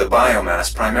 The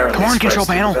biomass primarily Come on, spreads control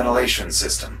through panel. the ventilation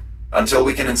system. Until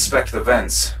we can inspect the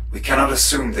vents, we cannot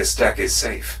assume this deck is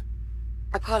safe.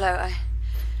 Apollo,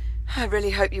 I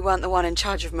really hope you weren't the one in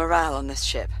charge of morale on this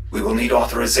ship. We will need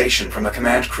authorization from a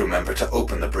command crew member to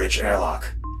open the bridge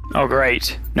airlock. Oh,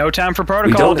 great. No time for We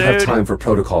protocol, don't dude. have time for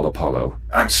protocol, Apollo.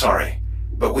 I'm sorry,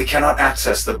 but we cannot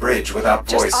access the bridge without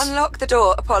Just voice. unlock the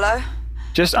door, Apollo.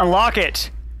 Just unlock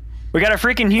it. We got a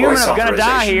freaking human Voice that's gonna die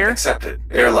authorization here. accepted.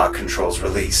 Airlock controls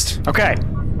released. Okay.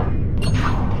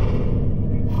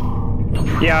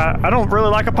 Yeah, I don't really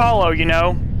like Apollo, you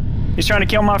know. He's trying to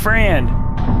kill my friend.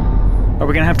 Are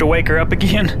we gonna have to wake her up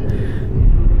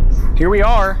again? Here we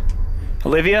are.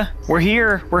 Olivia, we're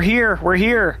here. We're here. We're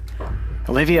here.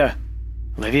 Olivia.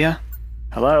 Olivia?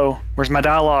 Hello? Where's my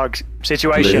dialogue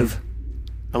situation? Liv.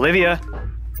 Olivia?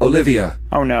 Olivia,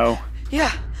 Oh no.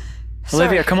 Yeah.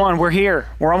 Olivia, Sorry. come on, we're here.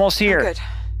 We're almost here. Good.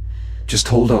 just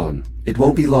hold on. It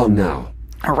won't be long now.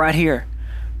 We're right here.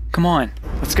 Come on,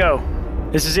 let's go.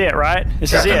 This is it, right?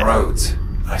 This is Captain it. Rhodes,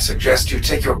 I suggest you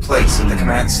take your place at the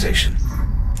command station.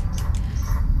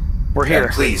 We're here.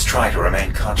 And please try to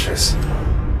remain conscious.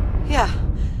 Yeah.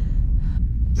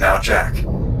 Now, Jack,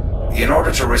 in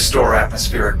order to restore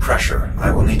atmospheric pressure,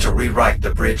 I will need to rewrite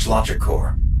the bridge logic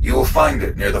core. You will find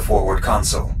it near the forward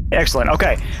console. Excellent.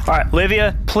 Okay. All right,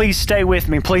 Livia, please stay with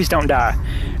me. Please don't die.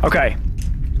 Okay.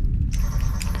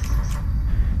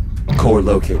 Core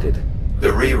located.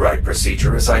 The rewrite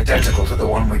procedure is identical to the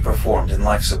one we performed in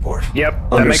life support. Yep, that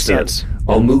makes Understood. sense.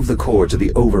 I'll move the core to the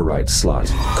overwrite slot.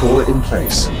 Core in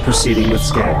place. Proceeding with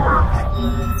scan.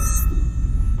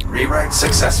 Rewrite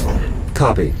successful.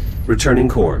 Copy. Returning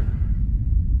core.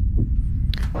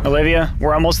 Olivia,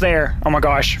 we're almost there. Oh my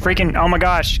gosh. Freaking, oh my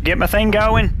gosh. Get my thing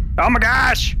going. Oh my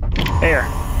gosh. There.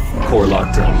 Core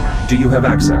locked in. Do you have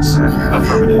access?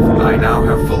 Affirmative. I now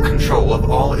have full control of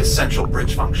all essential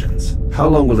bridge functions. How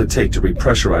long will it take to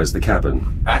repressurize the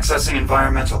cabin? Accessing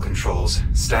environmental controls.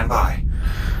 Stand by.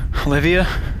 Olivia?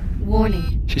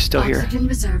 Warning. She's still here. Oxygen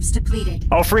reserves depleted.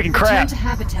 Oh, freaking Return crap. to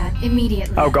habitat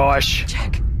immediately. Oh gosh.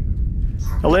 Check.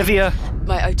 Olivia?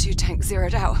 My O2 tank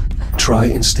zeroed out. Try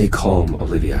and stay calm,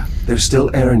 Olivia. There's still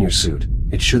air in your suit.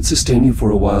 It should sustain you for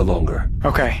a while longer.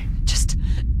 Okay.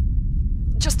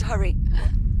 Just hurry.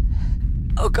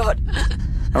 Oh God.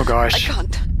 Oh I gosh.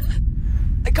 can't.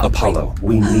 I can't. Apollo,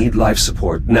 we need life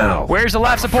support now. Where's the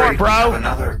life I'm support, afraid we have bro?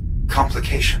 another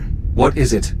complication. What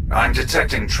is it? I'm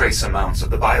detecting trace amounts of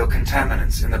the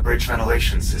biocontaminants in the bridge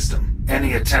ventilation system.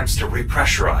 Any attempts to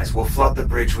repressurize will flood the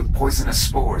bridge with poisonous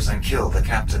spores and kill the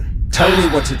captain. Tell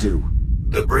me what to do.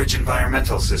 The bridge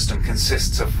environmental system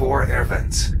consists of 4 air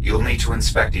vents. You'll need to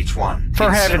inspect each one. For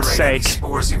heaven's Incinerate any sake.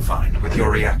 spores you find with your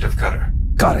reactive cutter.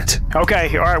 Got it.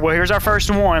 Okay, all right. Well, here's our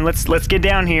first one. Let's get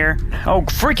down here. Oh,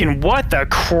 freaking what the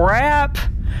crap?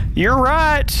 You're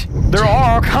right. There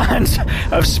are all kinds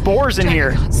of spores in I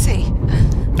here. can't see.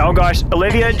 Oh gosh,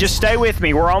 Olivia, just stay with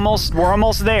me. We're almost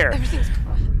there. Everything's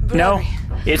No, blurry.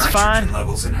 it's Nitrogen fine.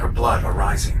 levels in her blood are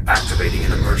rising, activating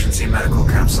an emergency medical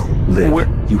capsule. Liv, We're-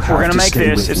 you have we're gonna to make stay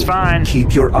this. with It's me. fine.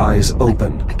 Keep your eyes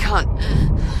open. I can't.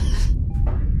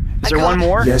 Is there one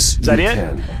more? Yes, Is that you it?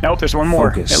 can. Nope, there's one more.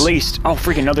 Focus. At least. Oh,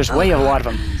 freaking no, there's way a lot of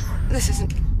them. This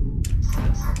isn't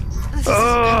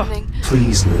Ugh. happening.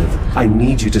 Please, Liv. I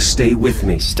need you to stay with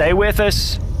me. Stay with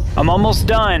us. I'm almost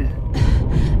done.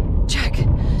 Jack.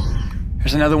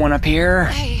 There's another one up here.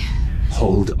 Hey.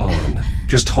 Hold on.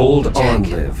 Just hold on,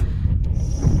 Liv.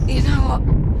 You know what?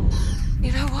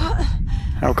 You know what?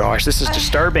 Oh gosh, this is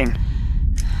disturbing.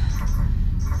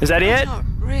 Is that it?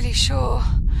 I'm not really sure.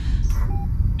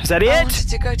 Is that I it? wanted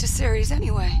to go to Ceres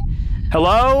anyway.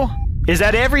 Hello? Is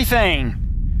that everything?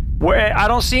 Where I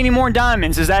don't see any more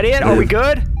diamonds. Is that it? Are we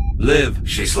good? Liv,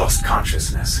 She's lost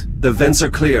consciousness. the vents are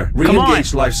clear. Come on.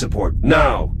 Re-engage life support,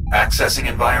 now! Accessing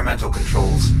environmental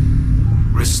controls.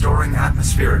 Restoring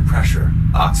atmospheric pressure.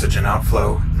 Oxygen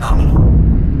outflow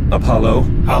nominal. Apollo,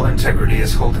 Hull integrity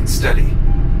is holding steady.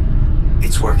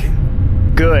 It's working.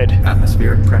 Good.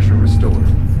 Atmospheric pressure restored.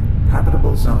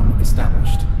 Habitable zone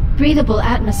established. Breathable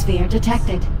atmosphere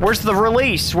detected. Where's the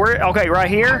release? Where? Okay, right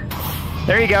here.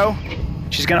 There you go.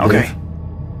 She's gonna. Okay.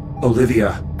 Liv.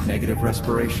 Olivia. Negative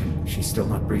respiration. She's still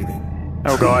not breathing.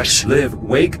 Oh gosh. Liv,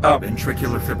 wake up!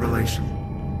 Ventricular fibrillation.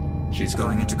 She's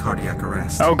going into cardiac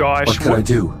arrest. Oh gosh. What can I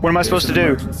do? What am I supposed to do?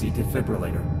 Emergency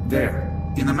defibrillator. There,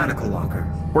 in the medical locker.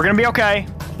 We're gonna be okay.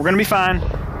 We're gonna be fine.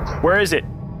 Where is it?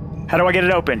 How do I get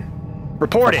it open?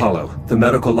 Report it. Apollo, the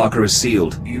medical locker is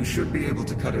sealed. You should be able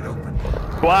to cut it open.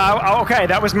 Well, okay.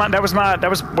 That was what I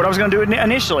was gonna do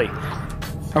initially.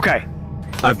 Okay.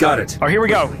 I've got it. Oh, here we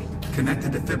go. Connect the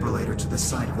defibrillator to the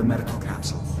side of the medical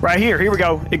capsule. Right here. Here we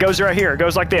go. It goes right here. It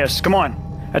goes like this. Come on.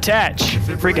 Attach.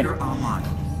 Defibrillator Freaking. online.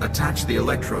 Attach the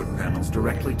electrode panels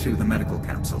directly to the medical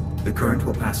capsule. The current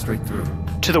will pass straight through.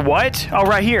 To the what? Oh,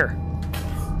 right here.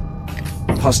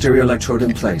 Posterior electrode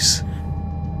in place.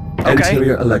 Okay.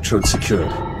 Anterior electrode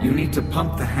secured. You need to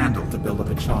pump the handle to build up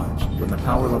a charge. When the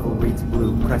power level reads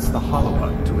blue, press the hollow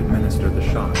button to administer the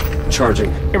shock.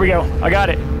 Charging. Here we go. I got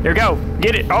it. Here we go.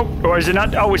 Get it. Oh, or is it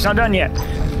not? Oh, it's not done yet.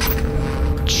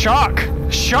 Shock.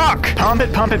 Shock. Pump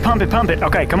it, pump it, pump it, pump it.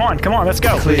 Okay, come on, come on. Let's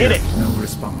go. Clear. Get it. No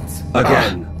response.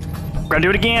 Again. We're gonna do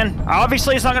it again.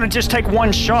 Obviously, it's not gonna just take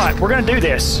one shot. We're gonna do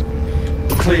this.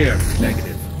 Clear.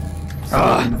 Negative.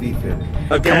 Sodium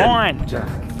VFib. Again. Come on. Jack,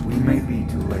 we may be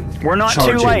too late. We're not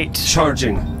Charging. too late.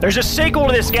 Charging. There's a sequel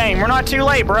to this game. We're not too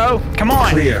late, bro. Come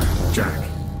on. Clear. Jack.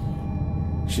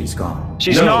 She's gone.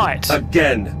 She's No. not.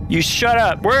 Again. You shut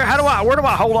up. Where do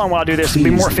I hold on while I do this? Please, Be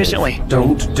more Liv, efficiently.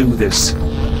 Don't do this.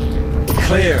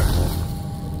 Clear.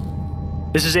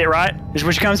 This is it, right? This is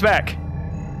when she comes back.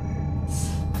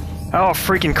 Oh,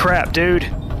 freaking crap, dude.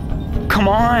 Come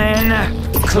on.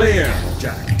 Clear.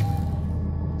 Jack.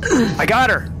 I got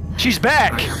her. She's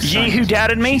back. Ye who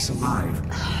doubted me? She's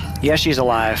alive. Yeah, she's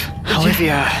alive.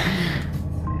 Olivia.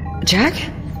 Jack?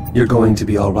 You're going to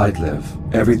be all right, Liv.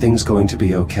 Everything's going to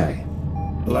be okay.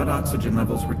 Blood oxygen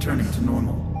levels returning to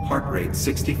normal. Heart rate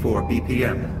 64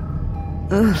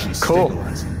 BPM. She's Cool.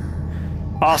 stabilizing.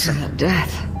 Awesome.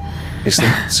 Death. Is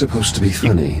that supposed to be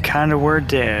funny? Kinda were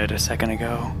dead a second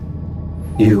ago.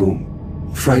 You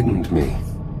frightened me.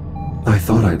 I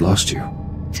thought I'd lost you.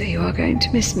 So you are going to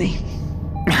miss me.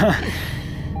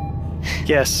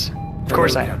 Yes, of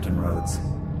course I Hello, am. Captain Rhodes.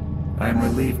 I am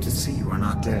relieved to see you are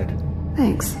not dead.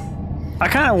 Thanks. I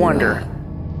kinda wonder.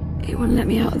 You won't let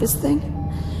me out of this thing?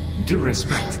 Due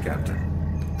respect, Captain.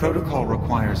 Protocol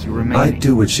requires you remain. I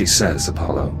do what she says,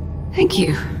 Apollo. Thank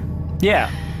you. Yeah.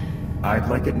 I'd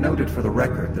like it noted for the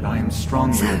record that I am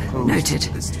strongly So, opposed noted.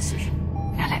 to this decision.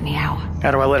 Now let me out.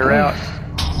 How do I let her out?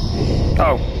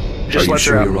 Oh, just Are you let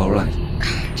sure her you're out. all right?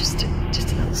 Just a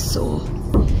little sore.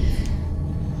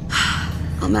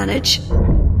 I'll manage.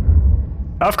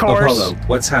 Of course. Apollo,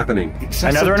 what's happening? Excessive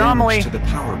Another anomaly. damage to the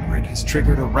power grid has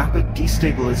triggered a rapid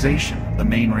destabilization of the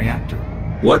main reactor.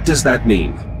 What does that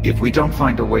mean? If we don't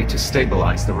find a way to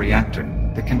stabilize the reactor,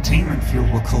 the containment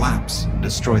field will collapse and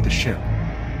destroy the ship.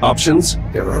 Options?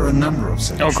 There are a number of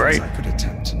solutions great. I could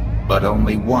attempt, but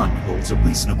only one holds a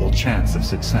reasonable chance of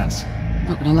success.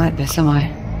 Not gonna like this, am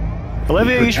I?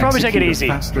 Olivia, We you should probably take it execute easy. a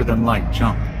faster than light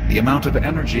jump. The amount of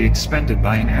energy expended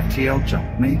by an FTL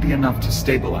jump may be enough to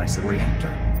stabilize the reactor.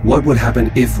 What would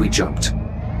happen if we jumped?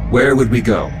 Where would we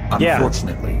go? Yeah.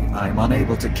 Unfortunately, I am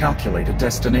unable to calculate a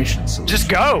destination solution. Just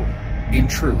go. In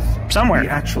truth, Somewhere. we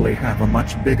actually have a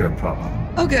much bigger problem.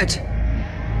 Oh, good.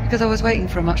 Because I was waiting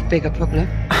for a much bigger problem.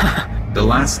 The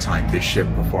last time this ship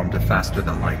performed a faster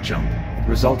than light jump, it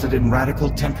resulted in radical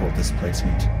temporal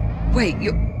displacement. Wait,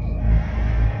 you're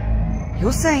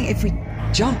saying if we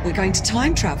jump, we're going to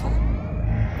time travel?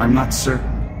 I'm not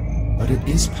certain, but it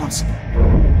is possible.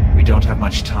 We don't have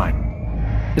much time.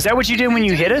 Is that what you did when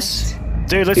you hit us?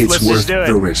 Dude, let's It's just worth do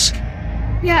the it. risk.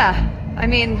 Yeah, I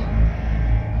mean,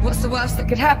 what's the worst that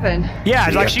could happen? Yeah,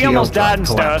 The like she FTL almost died and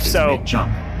drive stuff, collapses so.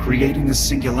 mid-jump, creating a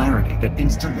singularity that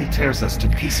instantly tears us to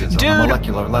pieces Dude. on a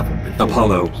molecular level. before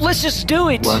Apollo, Let's just do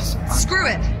it. it was Screw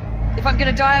it! If I'm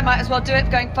gonna die, I might as well do it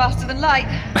going faster than light.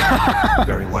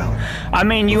 very well. I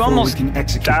mean, you Before almost we can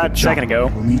execute died the a second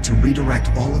jump, ago. We'll need to redirect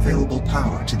all available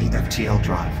power to the FTL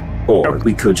drive. or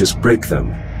we could just break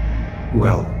them.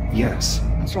 Well, yes.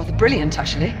 That's rather brilliant,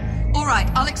 actually. All right,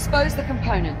 I'll expose the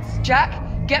components. Jack,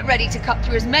 Get ready to cut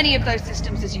through as many of those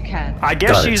systems as you can. I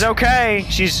guess Got it. she's okay.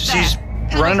 She's Panel's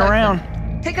running open.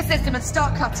 around. Pick a system and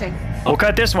start cutting. We'll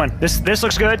cut this one. This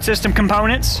looks good. System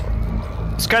components.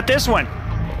 Let's cut this one.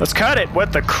 Let's cut it.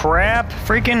 What the crap?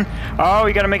 Freaking. Oh,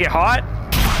 you gotta make it hot?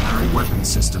 Primary weapon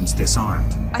systems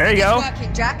disarmed. There you go. It's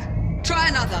working, Jack. Try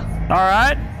another.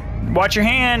 Alright. Watch your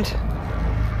hand.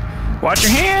 Watch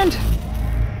your hand.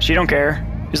 She don't care.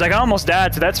 He's like, I almost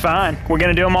died, so that's fine. We're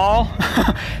gonna do them all.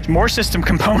 More system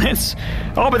components.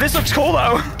 Oh, but this looks cool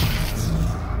though.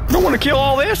 Don't want to kill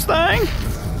all this thing.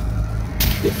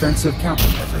 Defensive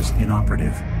countermeasures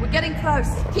inoperative. We're getting close.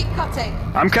 Keep cutting.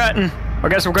 I'm cutting. I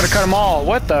guess we're gonna cut them all.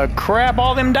 What the crap?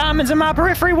 All them diamonds in my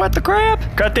periphery? What the crap?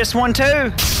 Cut this one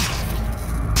too.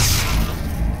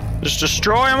 Just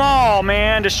destroy them all,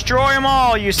 man. Destroy them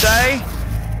all, you say?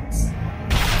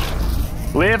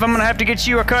 Liv, I'm gonna have to get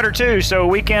you a cutter too, so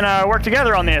we can work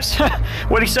together on this.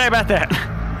 What do you say about that?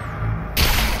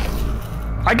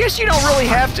 I guess you don't really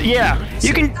have to. Yeah,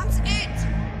 you can. That's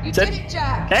it. You did it,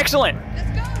 Jack. Excellent. Let's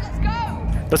go. Let's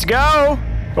go. Let's go.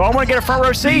 Well, I want to get a front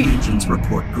row seat. Engines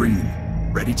report green.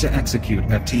 Ready to execute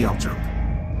at TL jump.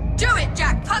 Do it,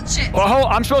 Jack. Punch it. Well, hold,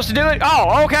 I'm supposed to do it.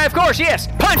 Oh, okay, of course, yes.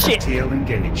 Punch it. TL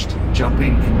engaged.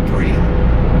 Jumping in 3,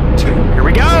 2. Here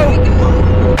we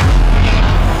go.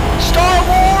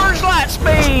 Star Wars light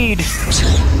speed.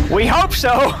 We hope so.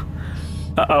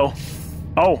 Uh-oh.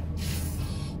 Oh.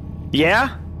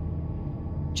 Yeah?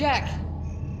 Jack.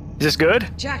 Is this good?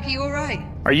 Jack, are you all right?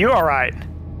 Are you all right?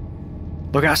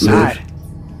 Look outside.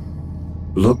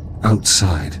 Look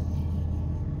outside.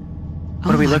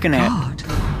 What are we looking at?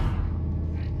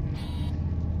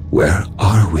 Where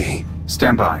are we?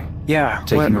 Stand by. Yeah.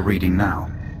 Taking what- a reading now.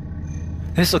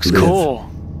 This looks Liv. cool.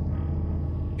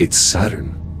 It's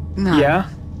Saturn. No. Yeah?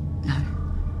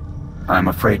 I'm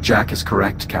afraid Jack is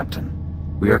correct, Captain.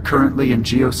 We are currently in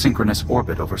geosynchronous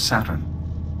orbit over Saturn.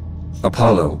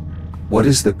 Apollo, what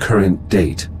is the current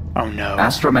date? Oh no.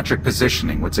 Astrometric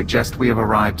positioning would suggest we have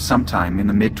arrived sometime in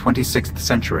the mid-26th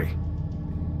century.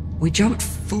 We jumped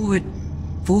forward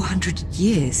 400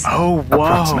 years. Oh, whoa.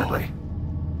 Approximately.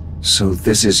 So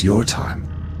this is your time.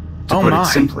 To Oh put my. it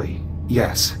simply,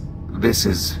 yes, this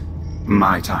is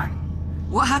my time.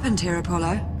 What happened here,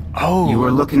 Apollo? Oh. You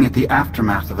were looking at the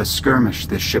aftermath of a skirmish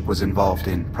this ship was involved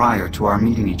in prior to our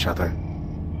meeting each other.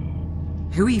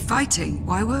 Who are you fighting?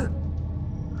 Why were...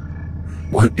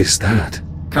 What is that?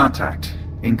 Contact.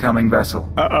 Incoming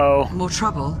vessel. Uh-oh. More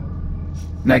trouble?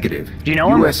 Negative. Do you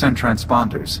know him? USN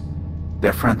transponders.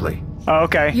 They're friendly. Oh,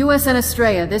 okay. USN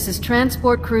Estrella, this is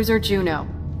Transport Cruiser Juno.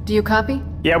 Do you copy?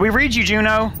 Yeah, we read you,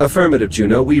 Juno. Affirmative,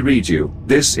 Juno, we read you.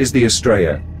 This is the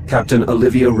Estrella. Captain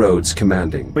Olivia Rhodes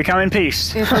commanding. We come in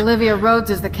peace. If Olivia Rhodes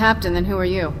is the captain, then who are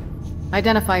you?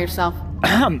 Identify yourself.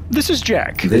 This is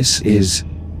Jack. This is...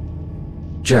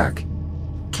 Jack.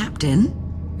 Captain?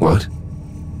 What?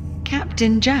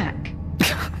 Captain Jack.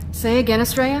 Say again,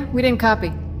 Estrella? We didn't copy.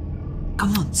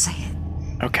 Come on, say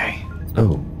it. Okay.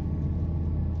 Oh.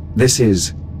 This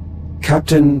is...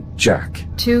 Captain Jack.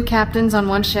 2 captains on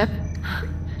 1 ship?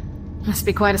 Must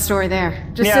be quite a story there.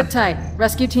 Just Yeah. sit tight.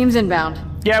 Rescue team's inbound.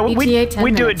 Yeah, ETA 10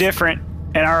 we do it minutes. different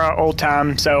in our old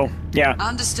time, so yeah.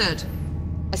 Understood.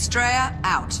 Estrella,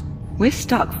 out. We're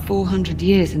stuck 400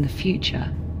 years in the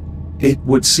future. It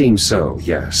would seem so,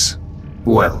 yes.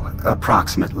 Well,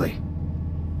 approximately.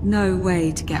 No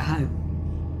way to get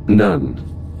home.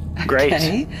 None. Great.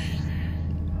 Okay.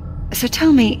 So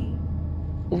tell me,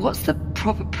 what's the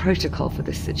proper protocol for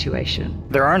this situation?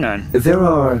 There are none. There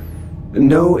are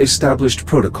no established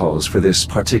protocols for this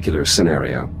particular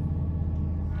scenario.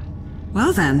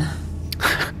 Well then,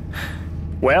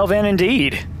 Well then,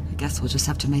 indeed. I guess we'll just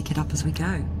have to make it up as we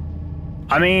go.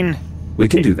 I mean, We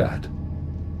can do that.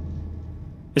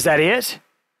 is that it?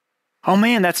 Oh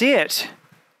man, that's it.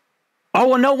 Oh,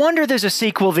 well, no wonder there's a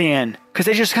sequel then, because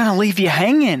they just kind of leave you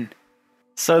hanging.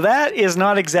 So that is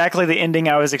not exactly the ending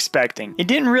I was expecting. It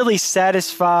didn't really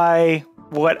satisfy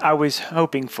what I was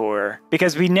hoping for,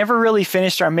 because we never really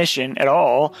finished our mission at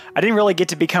all. I didn't really get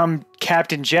to become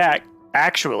Captain Jack.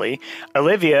 Actually,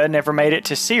 Olivia never made it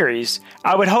to series.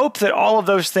 I would hope that all of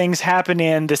those things happen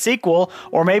in the sequel,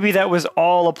 or maybe that was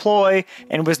all a ploy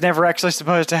and was never actually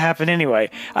supposed to happen anyway.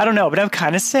 I don't know, but I'm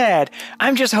kind of sad.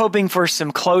 I'm just hoping for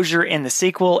some closure in the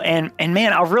sequel, and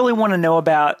man, I really want to know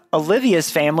about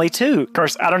Olivia's family too. Of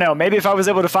course, I don't know, maybe if I was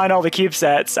able to find all the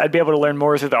CubeSats, I'd be able to learn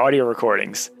more through the audio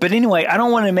recordings. But anyway, I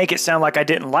don't want to make it sound like I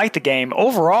didn't like the game.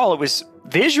 Overall, it was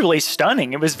visually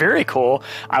stunning. It was very cool.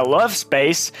 I love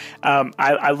space.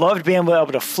 I loved being able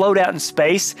to float out in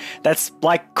space. That's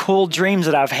like cool dreams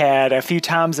that I've had a few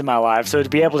times in my life. So to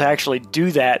be able to actually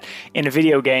do that in a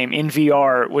video game in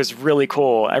VR was really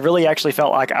cool. I really actually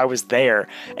felt like I was there.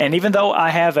 And even though I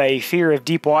have a fear of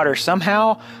deep water,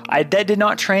 somehow that did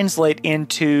not translate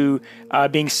into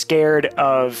being scared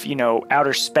of,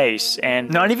 outer space. And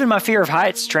not even my fear of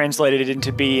heights translated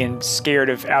into being scared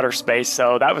of outer space.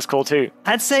 So that was cool too.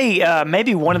 I'd say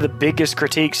maybe one of the biggest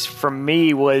critiques from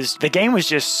me was the game was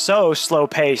just so slow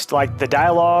paced. Like the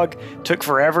dialogue took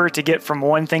forever to get from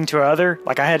one thing to another.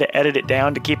 Like I had to edit it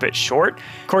down to keep it short.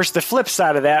 Of course, the flip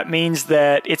side of that means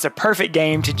that it's a perfect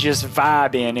game to just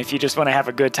vibe in if you just want to have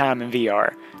a good time in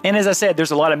VR. And as I said,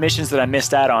 there's a lot of missions that I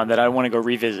missed out on that I want to go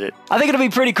revisit. I think it'll be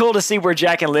pretty cool to see where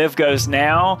Jack and Liv goes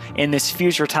now in this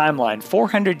future timeline,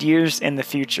 400 years in the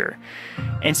future.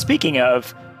 And speaking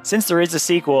of, since there is a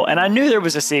sequel, and I knew there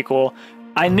was a sequel,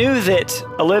 I knew that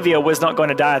Olivia was not going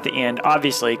to die at the end,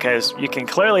 obviously, because you can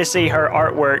clearly see her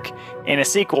artwork in a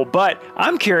sequel. But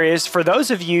I'm curious, for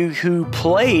those of you who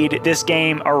played this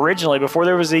game originally before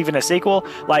there was even a sequel,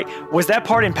 like, was that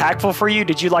part impactful for you?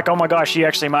 Did you like, oh my gosh, she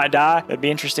actually might die? That'd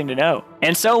be interesting to know.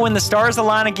 And so when the stars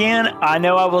align again, I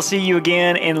know I will see you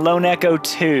again in Lone Echo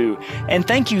 2. And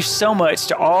thank you so much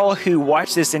to all who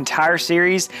watched this entire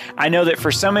series. I know that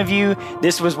for some of you,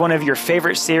 this was one of your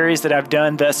favorite series that I've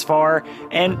done thus far.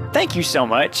 And thank you so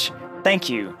much. Thank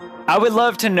you. I would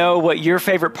love to know what your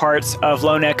favorite parts of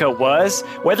Lone Echo was,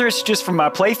 whether it's just from my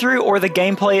playthrough or the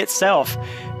gameplay itself.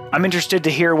 I'm interested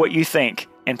to hear what you think.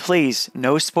 And please,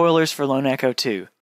 no spoilers for Lone Echo 2.